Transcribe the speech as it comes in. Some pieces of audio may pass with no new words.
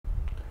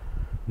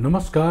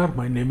Namaskar,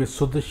 my name is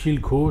Sudashil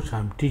Ghosh. I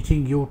am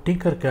teaching you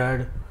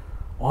Tinkercad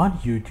on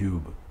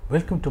YouTube.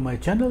 Welcome to my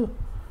channel,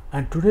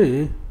 and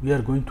today we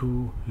are going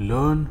to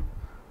learn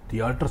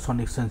the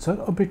ultrasonic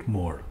sensor a bit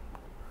more.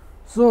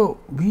 So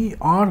we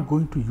are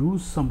going to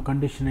use some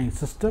conditioning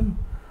system,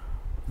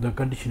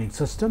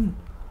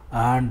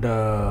 and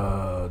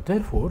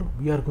therefore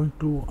we are going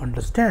to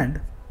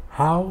understand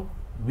how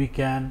we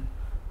can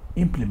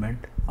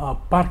implement a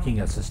parking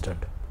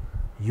assistant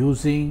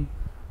using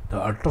the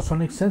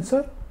ultrasonic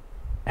sensor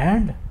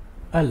and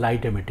a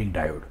light emitting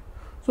diode.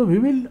 So we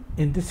will,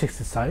 in this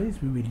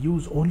exercise, we will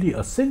use only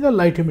a single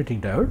light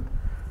emitting diode,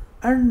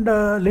 and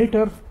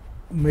later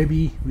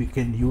maybe we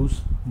can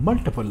use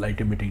multiple light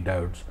emitting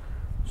diodes.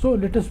 So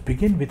let us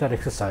begin with our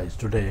exercise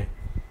today.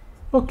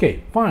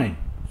 Okay, fine.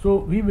 So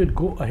we will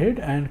go ahead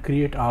and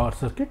create our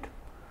circuit.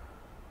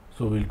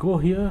 So we'll go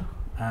here,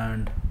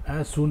 and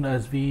as soon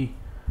as we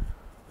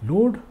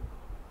load,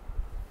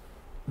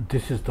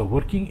 this is the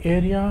working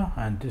area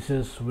and this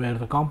is where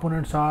the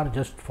components are.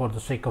 Just for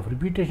the sake of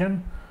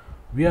repetition,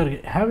 we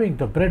are having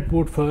the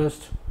breadboard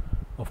first.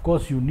 Of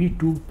course, you need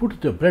to put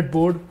the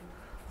breadboard,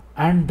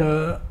 and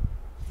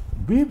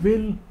we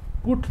will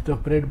put the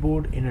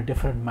breadboard in a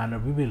different manner.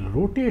 We will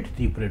rotate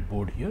the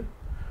breadboard here,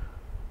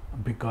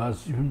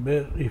 because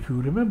if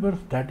you remember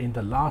that in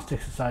the last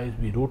exercise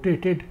we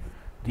rotated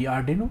the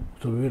Arduino,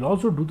 so we will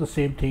also do the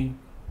same thing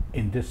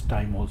in this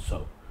time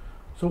also.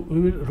 So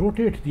we will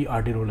rotate the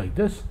Arduino like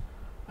this,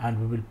 and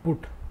we will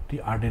put the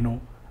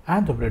Arduino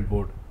and the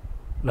breadboard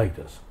like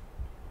this.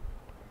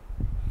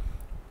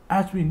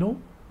 As we know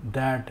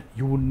that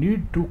you will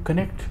need to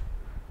connect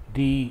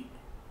the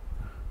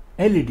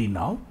LED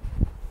now,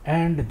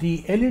 and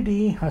the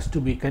LED has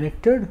to be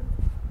connected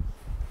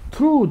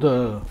through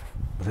the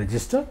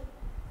resistor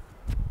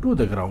to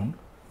the ground,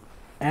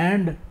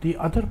 and the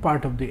other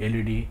part of the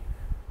LED,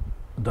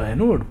 the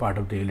anode part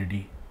of the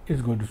LED,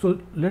 is going to. So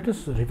let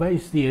us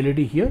revise the LED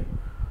here.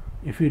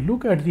 If you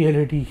look at the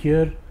LED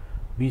here,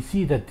 we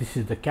see that this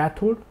is the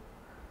cathode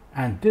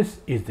and this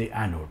is the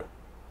anode.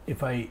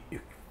 If I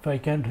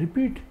can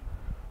repeat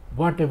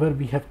whatever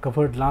we have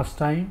covered last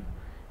time,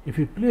 if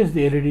you place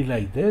the LED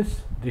like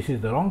this, this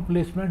is the wrong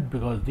placement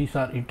because these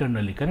are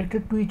internally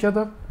connected to each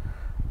other,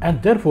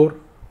 and therefore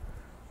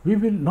we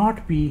will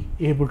not be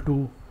able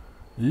to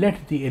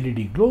let the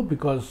LED glow,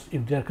 because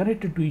if they are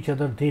connected to each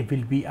other, they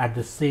will be at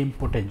the same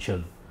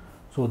potential.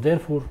 So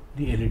therefore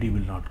the LED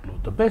will not glow.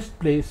 The best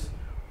place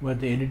where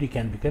the LED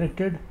can be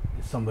connected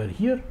is somewhere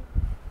here.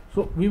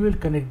 So we will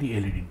connect the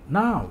LED.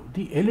 Now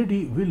the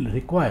LED will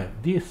require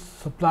the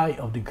supply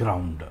of the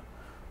ground.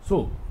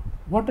 So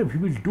what we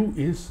will do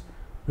is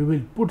we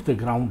will put the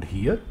ground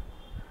here,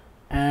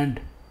 and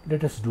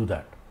let us do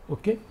that.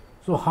 Okay.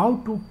 So how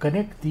to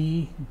connect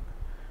the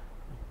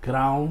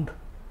ground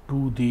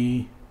to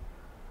the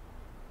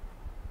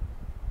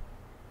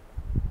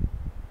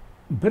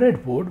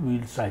breadboard, we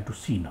will try to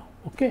see now.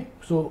 Okay,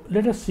 so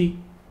let us see.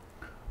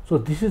 So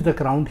this is the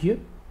ground here,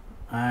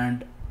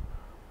 and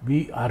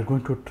we are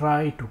going to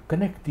try to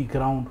connect the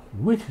ground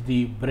with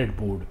the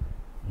breadboard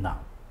now.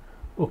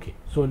 Okay,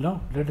 so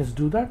now let us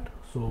do that.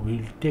 So we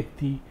will take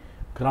the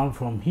ground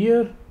from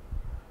here,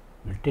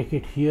 we'll take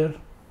it here.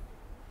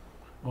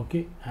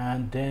 Okay,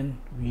 and then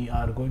we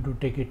are going to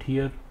take it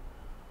here,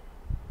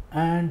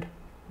 and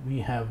we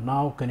have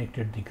now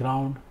connected the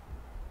ground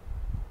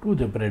to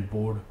the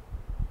breadboard.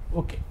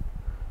 Okay,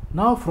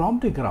 now from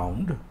the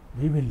ground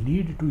we will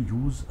need to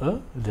use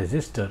a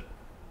resistor.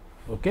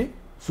 Okay,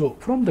 so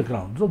from the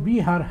ground, so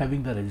we are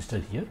having the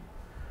resistor here,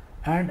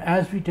 and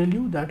as we tell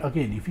you that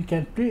again, if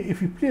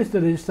you place the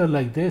resistor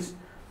like this,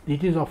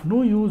 it is of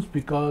no use,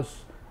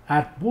 because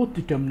at both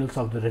the terminals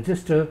of the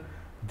resistor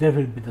there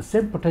will be the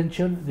same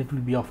potential. It will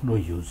be of no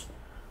use.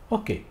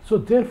 Okay, so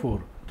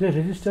therefore the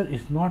resistor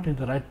is not in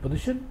the right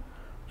position.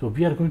 So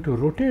we are going to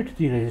rotate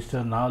the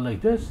resistor now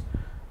like this,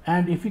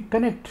 and if we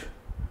connect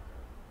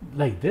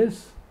like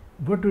this,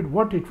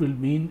 what it will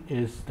mean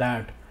is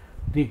that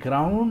the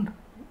ground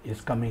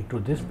is coming to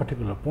this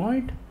particular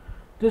point,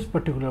 this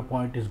particular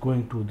point is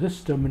going to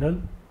this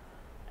terminal,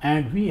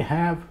 and we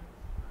have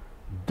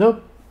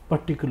the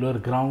particular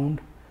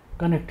ground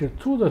connected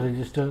through the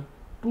resistor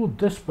to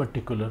this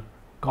particular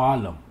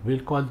column. We'll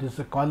call this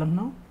a column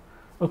now.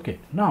 Okay,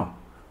 now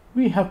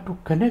we have to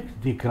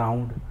connect the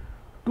ground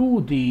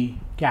to the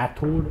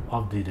cathode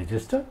of the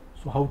resistor.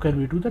 So how can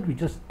we do that? We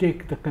just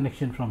take the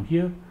connection from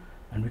here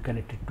and we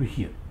connect it to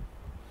here.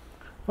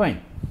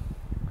 Fine.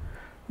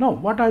 Now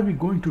what are we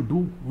going to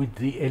do with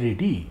the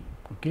LED?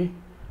 Okay,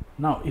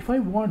 now if I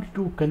want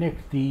to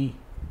connect the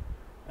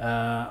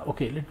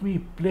okay, let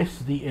me place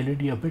the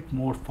LED a bit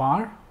more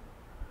far.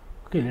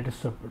 Okay, let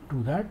us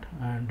do that,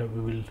 and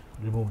we will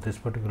remove this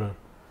particular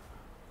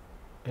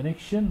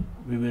connection.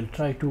 We will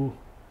try to,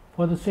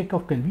 for the sake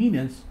of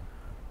convenience,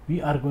 we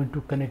are going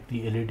to connect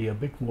the LED a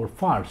bit more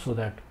far so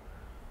that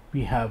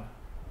we have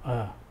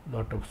a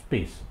lot of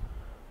space.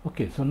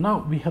 Okay, so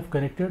now we have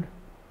connected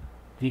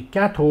the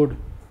cathode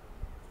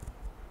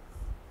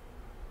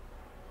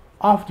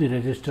of the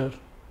resistor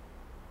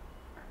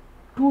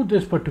to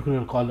this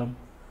particular column,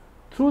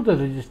 through the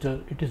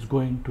resistor it is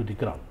going to the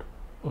ground.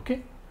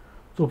 Okay,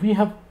 so we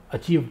have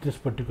achieved this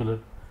particular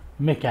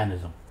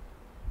mechanism.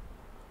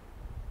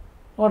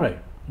 All right,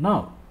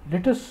 now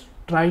let us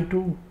try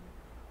to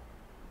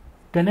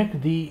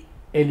connect the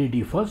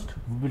LED first.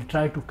 We will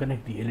try to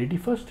connect the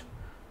LED first.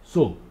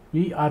 So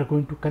we are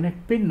going to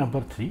connect pin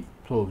number 3.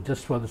 So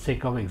just for the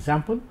sake of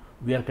example,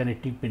 we are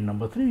connecting pin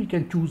number 3. We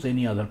can choose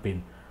any other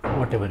pin,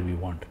 whatever we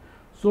want.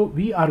 So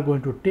we are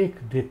going to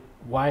take the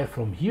wire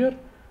from here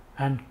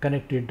and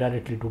connect it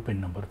directly to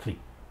pin number 3.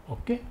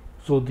 Okay,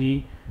 so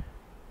the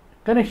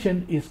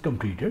connection is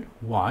completed.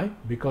 Why?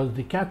 Because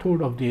the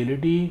cathode of the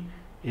LED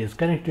is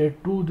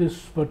connected to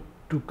this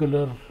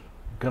particular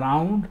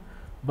ground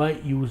by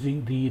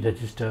using the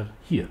resistor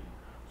here.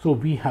 So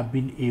we have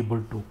been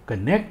able to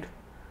connect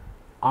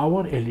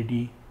our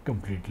LED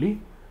completely,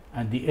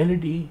 and the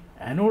LED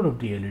anode of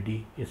the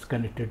LED is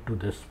connected to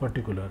this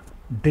particular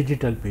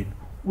digital pin,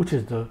 which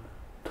is the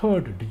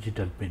third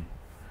digital pin.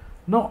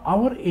 Now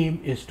our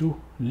aim is to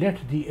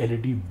let the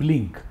LED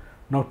blink.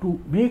 Now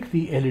to make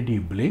the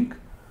LED blink,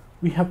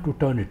 we have to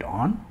turn it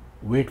on,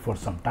 wait for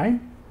some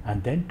time,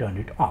 and then turn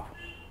it off.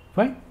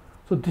 Fine.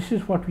 So this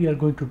is what we are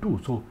going to do.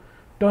 So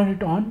turn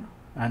it on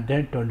and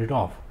then turn it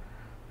off.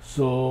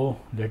 So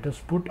let us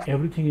put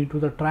everything into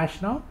the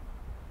trash now.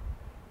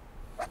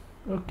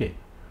 Okay,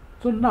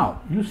 so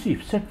now you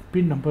see, set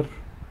pin number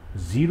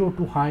 0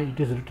 to high, it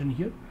is written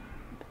here.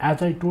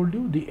 As I told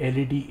you, the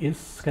LED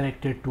is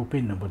connected to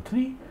pin number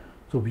 3.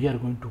 So we are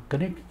going to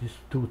connect this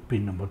to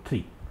pin number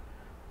 3,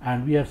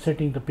 and we are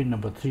setting the pin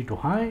number 3 to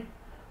high.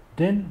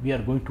 Then we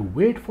are going to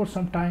wait for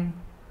some time.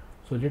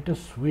 So let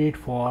us wait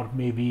for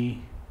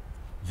maybe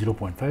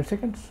 0.5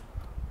 seconds.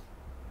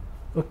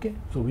 Okay,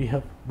 so we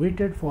have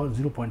waited for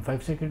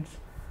 0.5 seconds.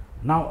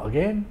 Now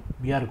again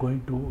we are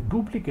going to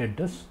duplicate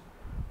this.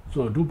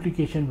 So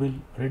duplication will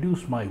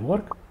reduce my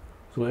work.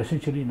 So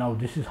essentially now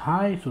this is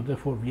high, so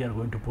therefore we are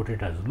going to put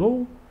it as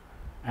low,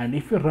 and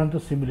if you run the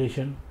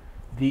simulation,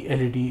 the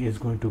LED is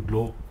going to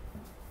glow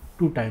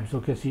 2 times.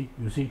 Okay, see,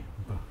 you see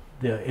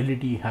the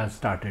LED has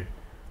started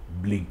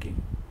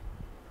blinking.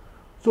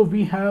 So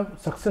we have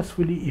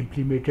successfully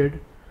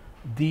implemented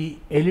the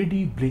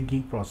LED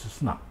blinking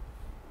process now.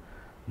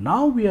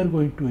 Now we are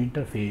going to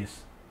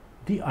interface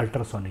the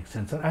ultrasonic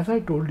sensor. As I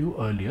told you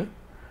earlier,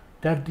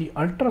 that the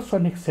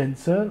ultrasonic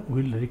sensor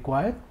will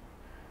require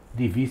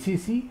the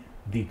VCC,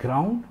 the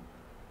ground,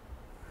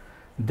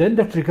 then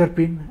the trigger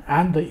pin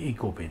and the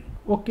echo pin.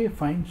 Okay,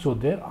 fine. So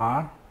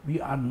we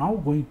are now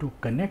going to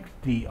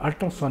connect the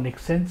ultrasonic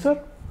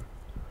sensor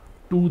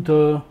to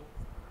the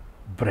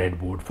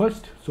breadboard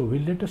first. So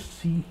let us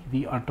see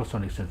the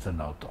ultrasonic sensor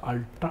now.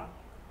 The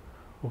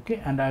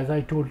okay, and as I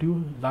told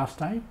you last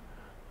time,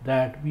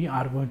 that we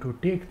are going to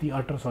take the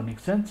ultrasonic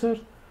sensor,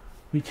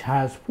 which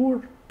has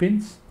 4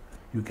 pins.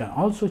 You can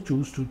also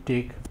choose to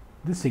take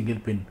the single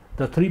pin,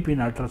 the 3-pin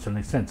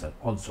ultrasonic sensor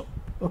also.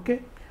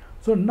 Okay,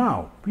 so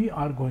now we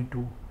are going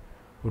to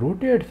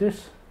rotate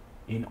this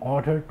in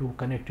order to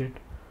connect it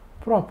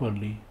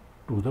properly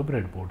to the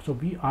breadboard. So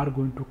we are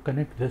going to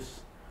connect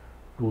this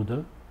to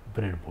the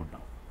breadboard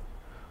now.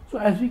 So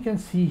as we can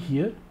see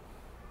here,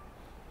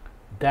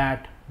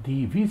 that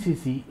the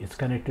VCC is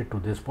connected to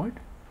this point.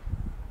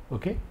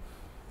 Okay,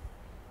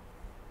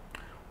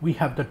 we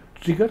have the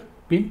trigger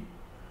pin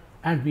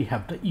and we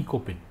have the echo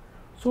pin.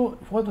 So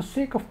for the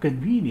sake of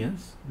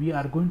convenience, we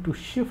are going to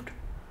shift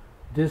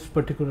this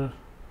particular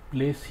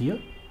place here,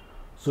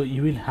 so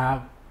you will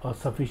have a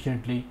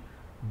sufficiently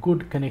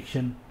good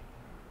connection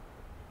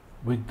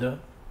with the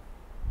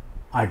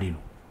Arduino.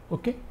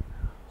 Okay,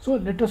 so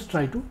let us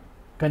try to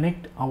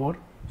connect our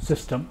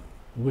system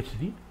with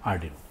the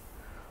Arduino.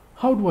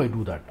 How do I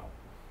do that now?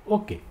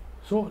 Okay,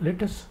 so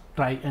let us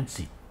try and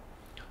see.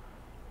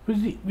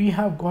 We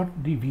have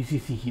got the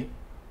VCC here.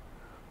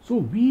 So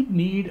we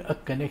need a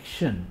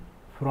connection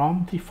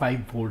from the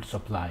 5-volt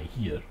supply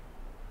here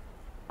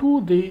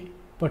to the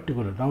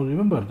particular. Now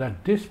remember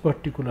that this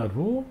particular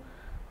row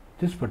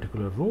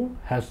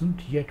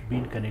hasn't yet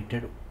been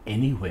connected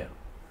anywhere.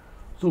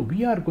 So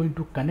we are going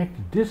to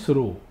connect this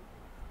row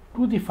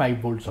to the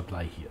 5-volt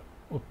supply here.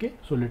 Okay,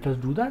 so let us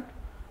do that.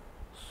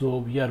 So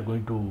we are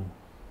going to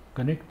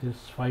connect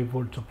this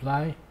 5-volt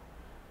supply,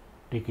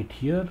 take it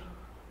here,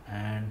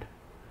 and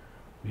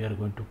we are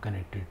going to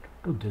connect it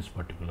to this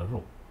particular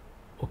row.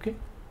 Okay,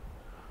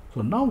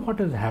 so now what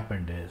has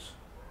happened is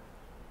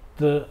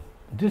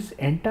this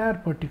entire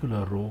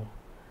particular row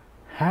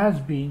has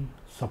been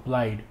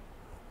supplied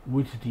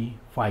with the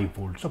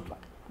 5-volt supply.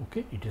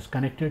 Okay, it is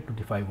connected to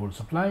the 5-volt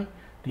supply.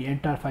 The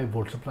entire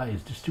 5-volt supply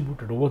is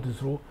distributed over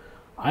this row.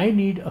 I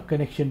need a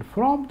connection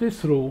from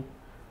this row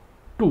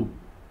to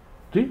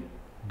the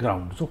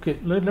grounds. Okay,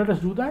 let us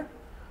do that.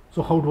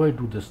 So how do I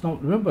do this? Now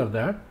remember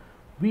that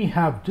we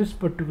have this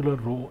particular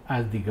row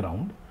as the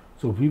ground.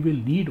 So we will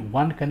need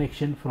one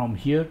connection from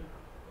here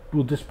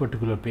to this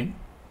particular pin,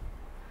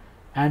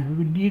 and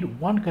we will need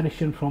one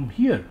connection from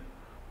here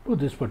to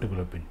this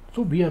particular pin.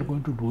 So we are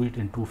going to do it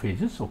in 2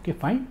 phases. Okay,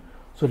 fine.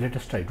 So let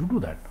us try to do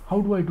that. How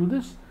do I do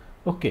this?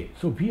 Okay,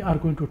 so we are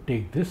going to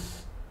take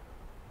this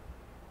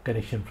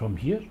connection from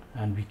here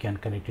and we can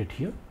connect it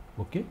here.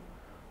 Okay,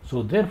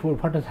 so therefore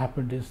what has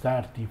happened is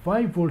that the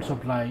 5-volt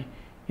supply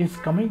is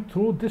coming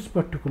through this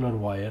particular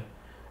wire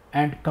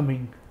and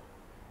coming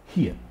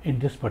here in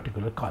this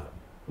particular column.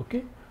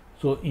 Okay,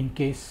 so in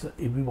case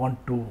if we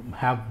want to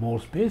have more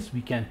space,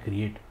 we can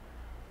create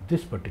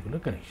this particular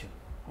connection.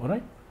 All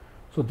right,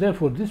 so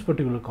therefore this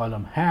particular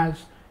column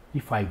has the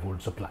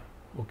 5-volt supply.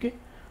 Okay,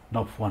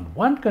 now from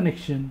one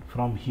connection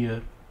from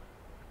here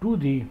to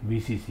the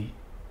VCC,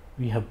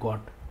 we have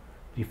got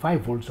the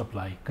 5-volt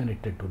supply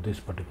connected to this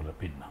particular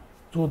pin now.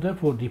 So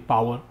therefore the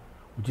power,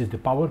 which is the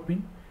power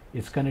pin,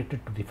 is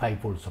connected to the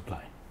 5-volt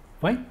supply.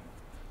 Fine.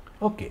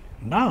 Okay,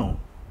 now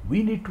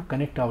we need to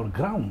connect our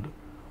ground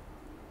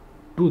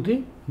to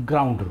the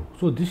ground row.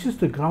 So this is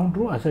the ground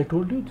row, as I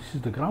told you, this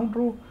is the ground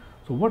row.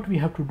 So what we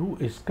have to do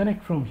is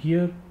connect from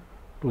here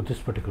to this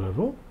particular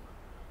row.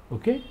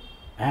 Okay,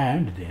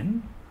 and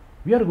then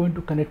we are going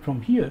to connect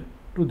from here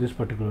to this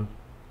particular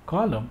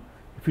column.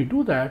 If we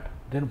do that,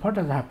 then what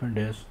has happened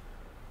is,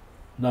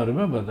 now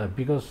remember that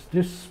because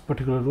this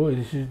particular row,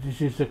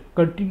 this is a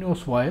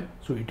continuous wire,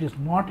 so it is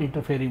not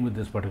interfering with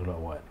this particular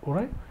wire. All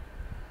right.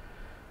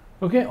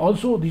 Okay,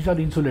 also these are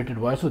insulated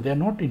wires, so they are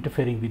not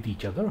interfering with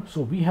each other.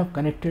 So we have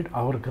connected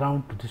our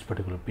ground to this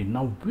particular pin.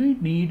 Now we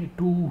need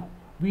two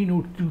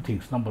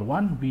things. Number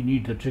one, we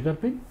need the trigger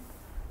pin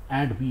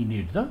and we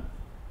need the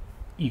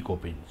echo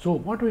pin. So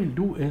what we will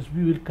do is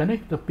we will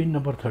connect the pin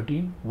number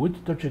 13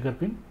 with the trigger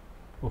pin.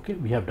 Okay,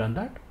 we have done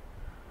that,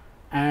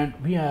 and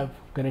we have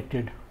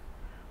connected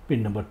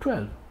pin number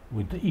 12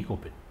 with the echo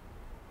pin.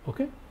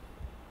 Okay,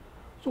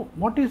 so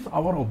what is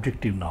our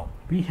objective now?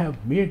 We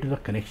have made the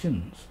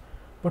connections,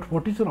 but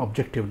what is our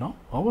objective now?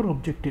 Our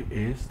objective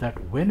is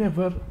that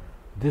whenever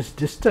this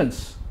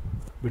distance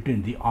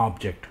between the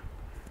object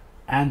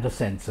and the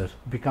sensor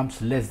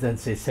becomes less than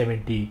say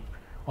 70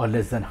 or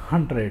less than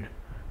 100,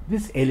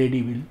 this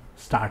LED will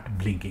start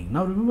blinking.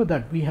 Now remember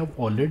that we have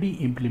already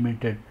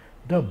implemented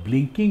the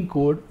blinking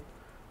code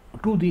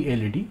to the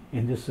LED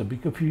in this,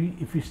 because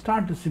if we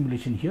start the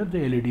simulation here,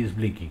 the LED is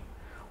blinking.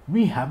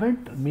 We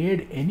haven't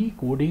made any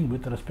coding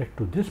with respect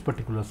to this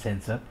particular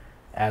sensor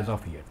as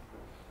of yet.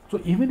 So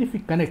even if we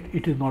connect,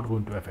 it is not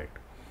going to affect.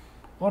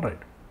 All right.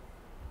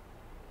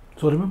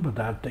 So remember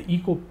that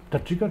the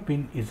trigger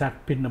pin is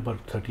at pin number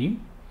 13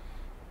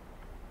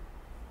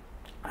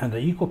 and the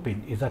echo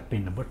pin is at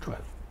pin number 12.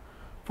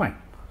 Fine.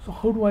 So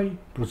how do I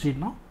proceed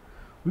now?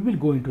 We will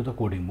go into the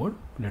coding mode.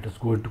 Let us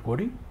go into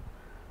coding.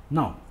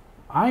 Now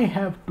I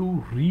have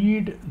to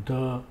read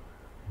the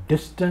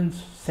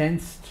distance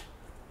sensed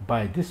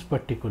by this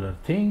particular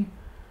thing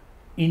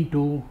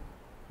into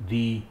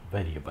the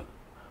variable.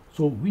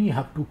 So we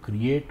have to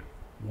create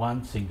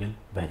one single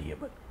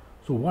variable.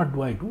 So what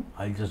do?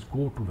 I'll just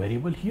go to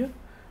variable here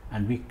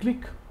and we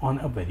click on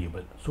a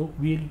variable. So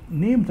we'll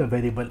name the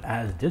variable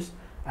as this,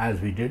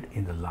 as we did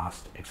in the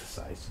last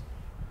exercise.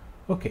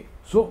 Okay,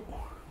 so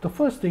the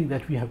first thing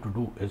that we have to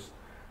do is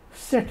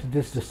set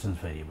this distance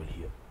variable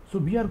here. So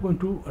we are going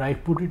to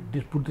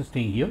put this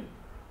thing here.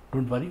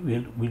 Don't worry,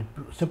 we'll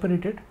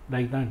separate it.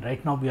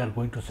 Right now we are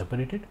going to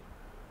separate it.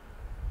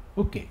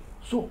 Okay,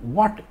 so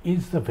what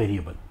is the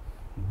variable?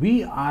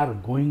 We are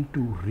going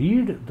to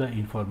read the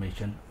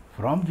information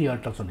from the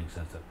ultrasonic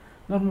sensor.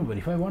 Now remember,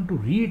 if I want to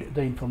read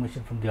the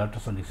information from the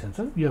ultrasonic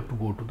sensor, we have to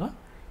go to the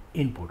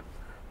input.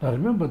 Now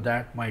remember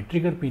that my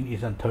trigger pin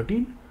is on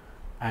 13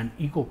 and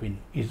echo pin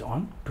is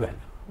on 12.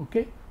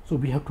 Okay, so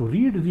we have to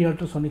read the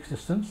ultrasonic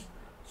distance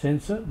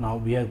sensor. Now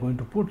we are going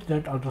to put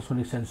that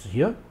ultrasonic sensor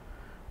here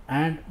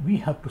and we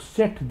have to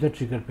set the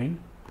trigger pin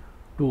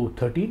to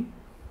 13.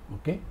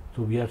 Okay,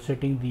 so we are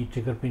setting the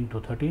trigger pin to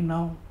 13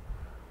 now,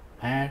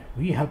 and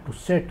we have to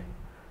set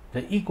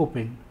the echo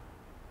pin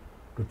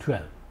to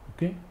 12.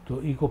 Okay, so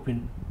echo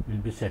pin will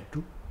be set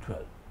to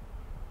 12.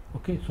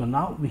 Okay, so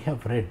now we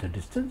have read the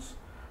distance.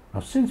 Now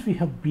since we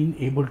have been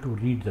able to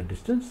read the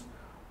distance,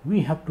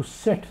 we have to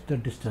set the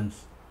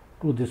distance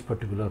to this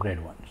particular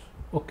red ones.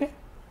 Okay,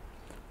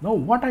 now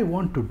what I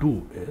want to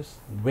do is,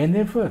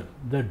 whenever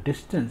the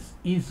distance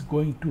is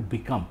going to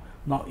become,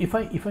 now if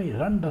I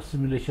run the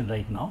simulation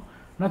right now,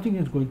 nothing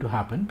is going to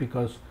happen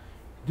because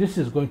this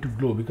is going to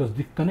glow, because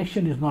the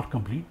connection is not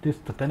complete. The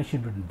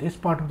connection between this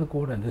part of the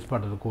code and this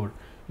part of the code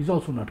is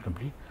also not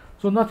complete.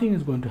 So nothing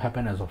is going to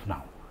happen as of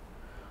now.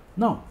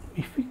 Now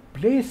if we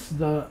place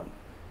the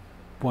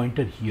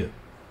pointer here,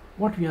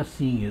 what we are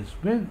seeing is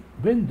when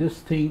this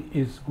thing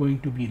is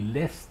going to be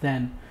less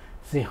than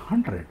say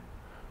 100,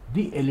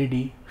 the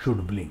LED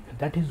should blink.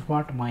 That is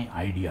what my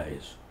idea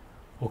is.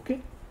 Okay,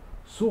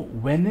 so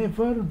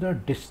whenever the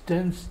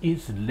distance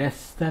is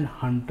less than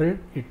 100,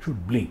 it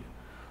should blink.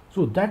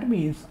 So that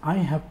means I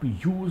have to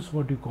use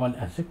what you call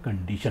as a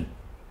condition.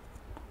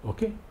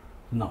 Okay,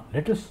 now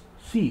let us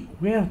see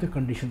where the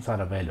conditions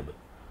are available.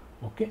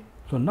 Okay,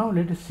 so now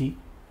let us see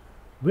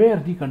where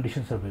the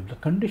conditions are available.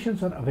 The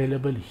conditions are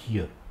available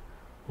here.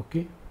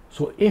 Okay,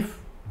 so if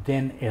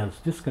then else,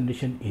 this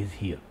condition is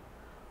here.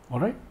 All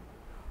right,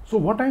 so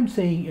what I'm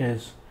saying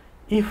is,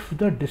 if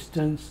the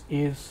distance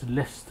is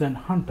less than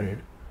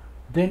 100,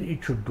 then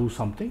it should do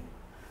something,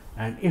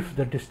 and if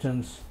the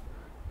distance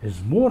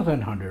is more than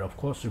 100, of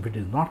course if it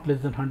is not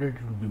less than 100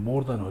 it will be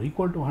more than or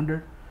equal to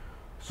 100.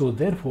 So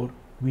therefore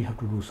we have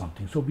to do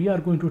something. So we are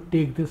going to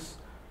take this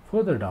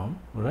further down,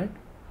 right?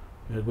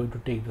 We are going to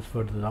take this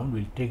further down.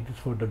 We'll take this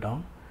further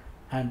down,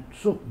 and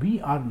so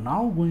we are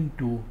now going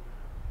to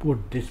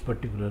put this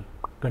particular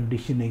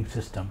conditioning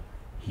system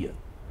here.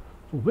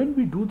 So when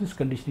we do this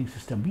conditioning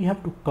system, we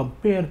have to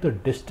compare the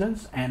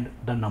distance and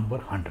the number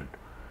 100.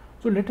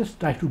 So let us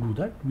try to do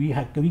that.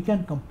 We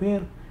can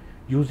compare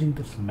using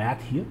this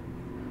math here.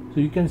 So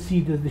you can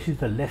see that this is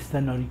the less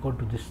than or equal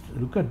to this.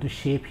 Look at the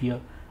shape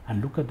here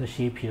and look at the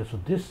shape here. So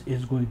this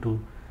is going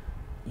to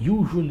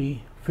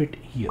usually fit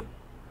here.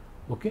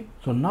 Okay,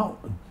 so now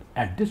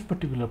at this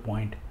particular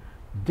point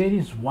there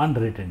is 1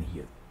 written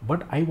here,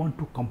 but I want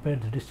to compare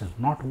the distance,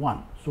 not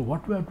 1. So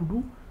what we have to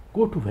do,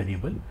 go to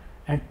variable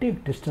and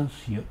take distance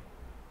here.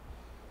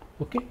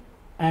 Okay,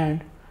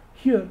 and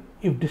here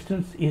if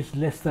distance is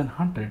less than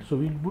 100, so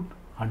we'll put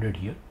 100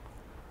 here.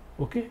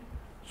 Okay,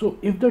 so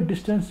if the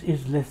distance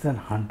is less than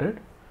 100,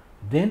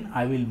 then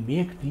I will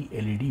make the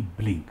LED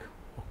blink.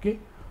 Okay,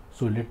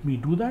 so let me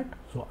do that.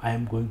 So I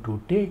am going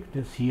to take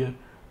this here,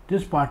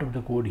 this part of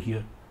the code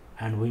here,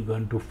 and we're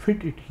going to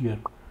fit it here.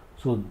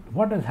 So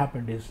what has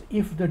happened is,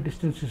 if the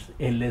distance is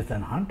less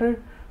than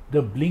 100,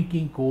 the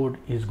blinking code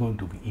is going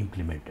to be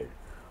implemented.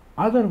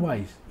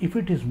 Otherwise, if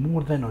it is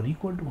more than or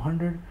equal to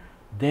 100,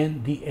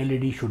 then the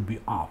LED should be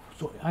off.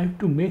 So I have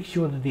to make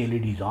sure that the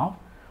LED is off.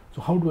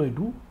 So how do I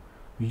do?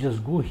 We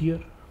just go here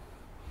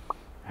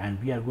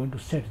and we are going to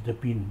set the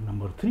pin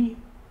number 3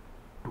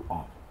 to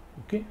off.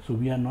 Okay, so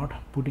we are not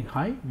putting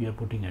high, we are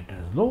putting it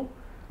as low,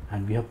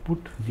 and we have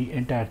put the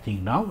entire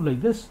thing now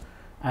like this.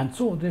 And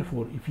so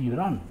therefore if you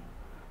run,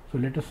 so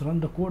let us run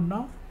the code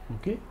now.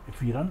 Okay,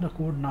 if we run the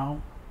code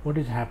now, what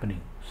is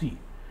happening? See,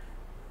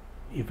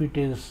 if it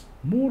is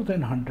more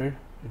than 100,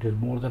 it is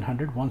more than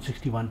 100,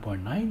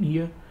 161.9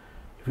 here.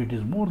 If it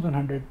is more than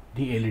 100,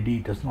 the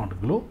LED does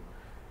not glow.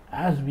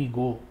 As we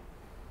go,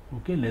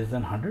 okay, less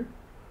than 100,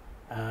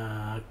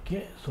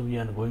 okay, so we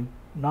are going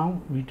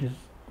now, it is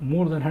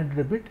more than 100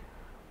 a bit,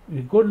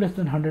 we go less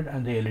than 100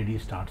 and the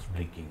LED starts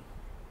blinking.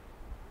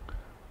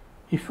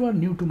 If you are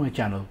new to my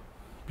channel,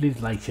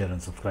 please like, share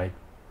and subscribe.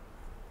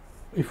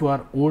 If you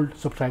are old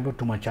subscriber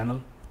to my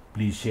channel,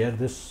 please share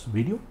this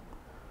video,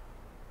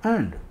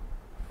 and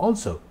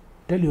also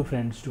tell your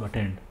friends to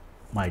attend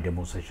my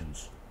demo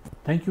sessions.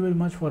 Thank you very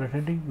much for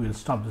attending. We will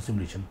stop the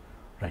simulation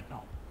right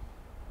now.